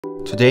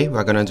Today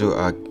we're going to do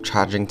a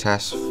charging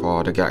test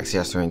for the Galaxy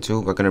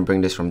S22. We're going to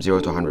bring this from 0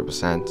 to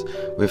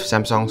 100% with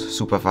Samsung's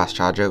super fast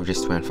charger, which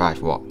is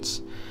 25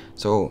 watts.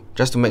 So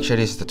just to make sure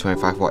this is the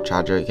 25 watt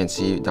charger, you can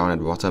see down at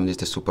the bottom this is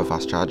the super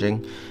fast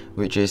charging,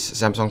 which is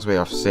Samsung's way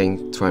of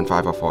saying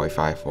 25 or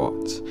 45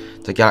 watts.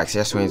 The Galaxy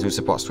S22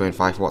 supports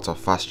 25 watts of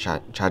fast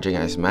charging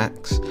at its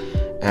max,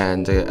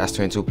 and the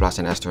S22 Plus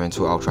and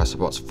S22 Ultra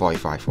supports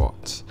 45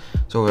 watts.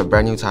 So with a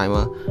brand new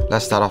timer,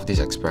 let's start off this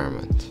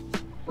experiment.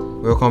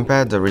 We'll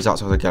compare the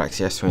results of the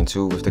Galaxy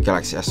S22 with the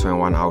Galaxy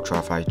S21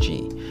 Ultra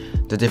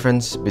 5G. The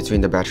difference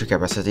between the battery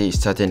capacity is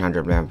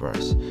 1300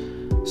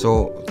 mAh.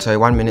 So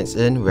 31 minutes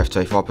in, we have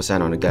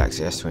 34% on the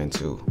Galaxy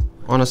S22.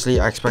 Honestly,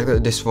 I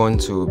expected this phone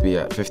to be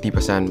at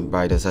 50%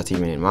 by the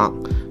 30-minute mark,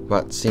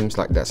 but seems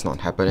like that's not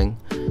happening.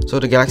 So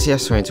the Galaxy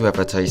S22 has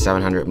a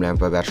 3700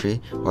 mAh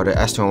battery, while the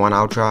S21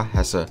 Ultra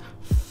has a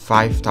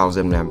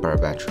 5000 mAh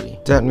battery.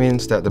 That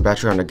means that the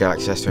battery on the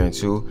Galaxy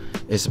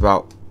S22 is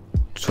about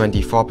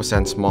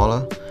 24%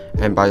 smaller,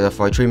 and by the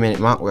 43-minute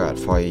mark we're at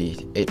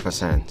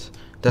 48%.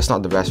 That's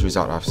not the best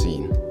result I've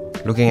seen.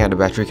 Looking at the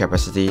battery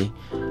capacity,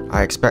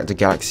 I expect the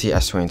Galaxy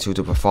S22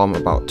 to perform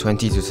about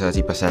 20 to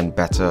 30%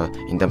 better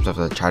in terms of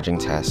the charging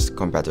test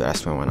compared to the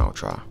S21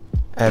 Ultra.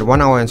 At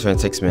 1 hour and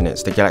 26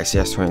 minutes, the Galaxy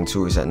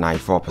S22 is at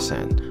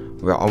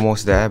 94%. We're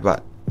almost there,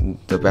 but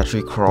the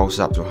battery crawls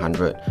up to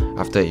 100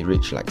 after it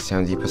reached like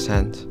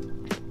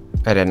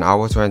 70%. At an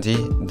hour 20,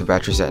 the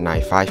battery is at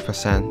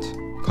 95%.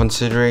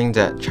 Considering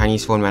that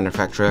Chinese phone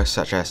manufacturers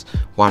such as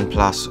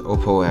OnePlus,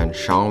 Oppo and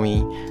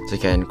Xiaomi, they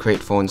can create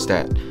phones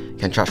that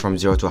can charge from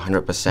 0 to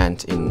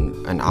 100%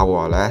 in an hour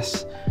or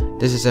less,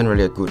 this isn't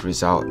really a good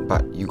result,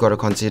 but you gotta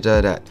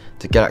consider that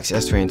the Galaxy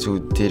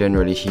S22 didn't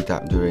really heat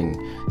up during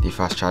the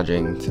fast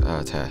charging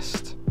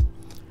test.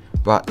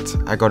 But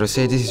I gotta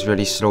say, this is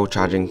really slow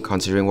charging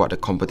considering what the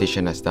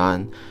competition has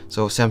done,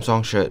 so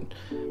Samsung should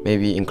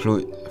maybe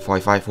include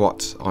 45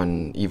 watts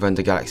on even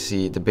the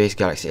base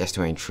Galaxy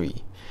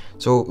S23.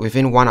 So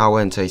within 1 hour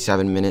and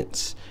 37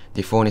 minutes,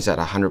 the phone is at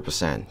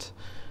 100%.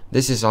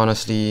 This is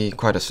honestly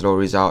quite a slow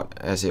result,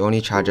 as it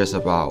only charges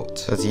about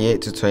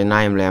 38 to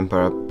 29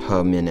 mAh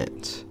per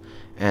minute,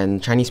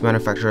 and Chinese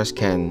manufacturers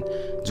can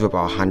do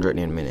about 100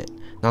 in a minute.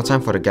 Now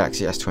time for the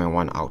Galaxy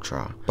S21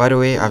 Ultra. By the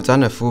way, I've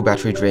done a full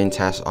battery drain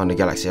test on the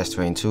Galaxy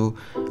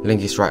S22,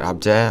 link is right up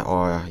there,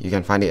 or you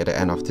can find it at the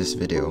end of this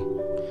video.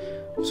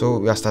 So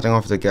we are starting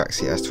off with the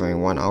Galaxy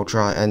S21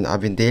 Ultra, and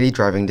I've been daily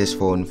driving this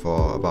phone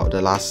for about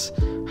the last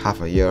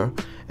half a year,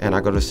 and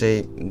I gotta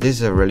say, this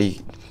is a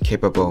really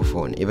capable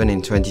phone, even in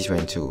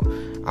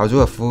 2022. I'll do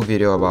a full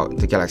video about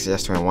the Galaxy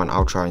S21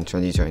 Ultra in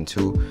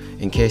 2022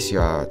 in case you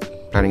are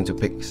planning to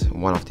pick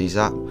one of these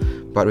up,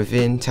 but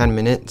within 10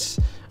 minutes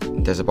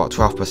there's about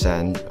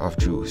 12% of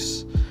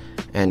juice,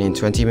 and in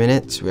 20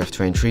 minutes we have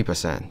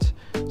 23%.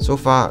 So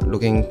far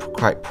looking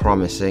quite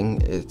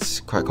promising.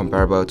 It's quite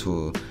comparable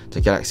to the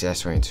Galaxy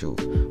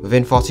S22.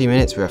 Within 40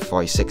 minutes we have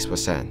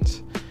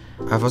 46%.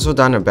 I've also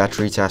done a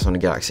battery test on the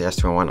Galaxy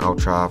S21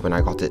 Ultra when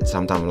I got it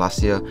sometime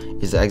last year.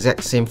 It's the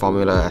exact same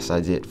formula as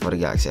I did for the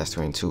Galaxy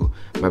S22.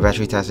 My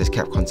battery test is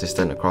kept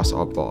consistent across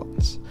all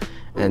boards.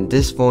 And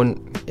this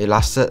phone, it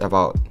lasted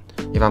about,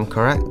 if I'm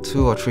correct,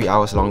 2 or 3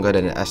 hours longer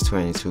than the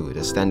S22,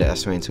 the standard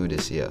S22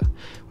 this year.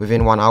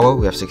 Within 1 hour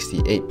we have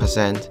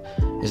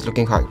 68%. It's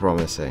looking quite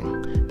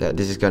promising that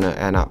this is gonna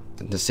end up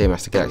the same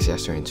as the Galaxy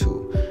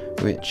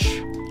S22,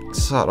 which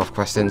sort of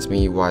questions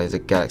me why the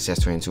Galaxy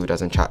S22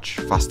 doesn't charge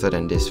faster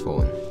than this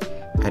phone.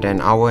 At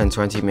an hour and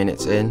 20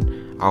 minutes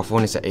in, our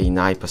phone is at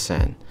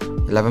 89%,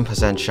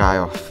 11% shy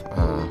of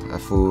a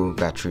full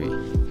battery.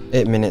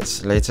 8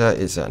 minutes later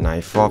it's at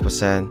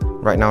 94%.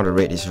 Right now the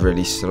rate is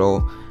really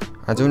slow.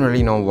 I don't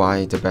really know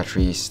why the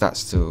battery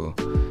starts to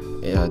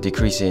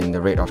decrease in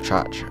the rate of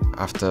charge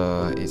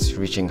after it's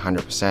reaching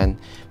 100%,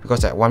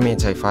 because at 1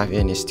 minute 35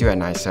 in it's still at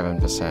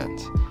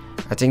 97%.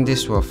 I think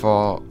this will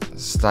fall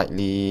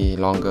slightly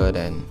longer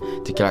than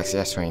the Galaxy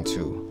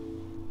S22.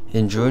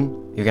 In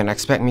June, you can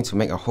expect me to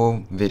make a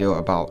whole video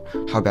about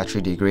how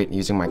battery degrade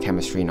using my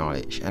chemistry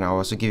knowledge, and I'll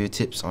also give you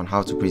tips on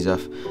how to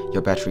preserve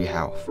your battery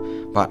health.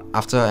 But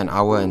after an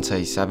hour and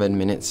 37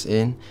 minutes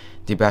in,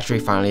 the battery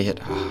finally hit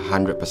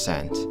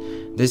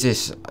 100%. This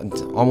is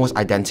almost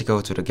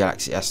identical to the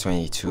Galaxy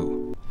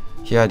S22.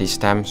 Here are the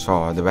stamps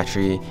for the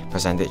battery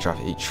percentage of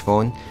each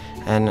phone,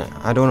 and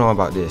I don't know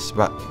about this,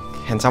 but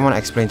can someone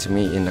explain to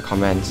me in the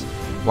comments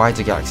why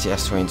the Galaxy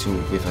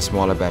S22 with a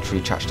smaller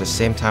battery charged the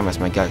same time as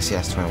my Galaxy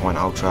S21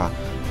 Ultra,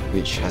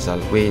 which has a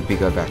way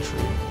bigger battery.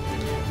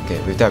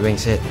 Okay, with that being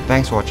said,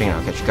 thanks for watching and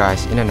I'll catch you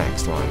guys in the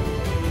next one.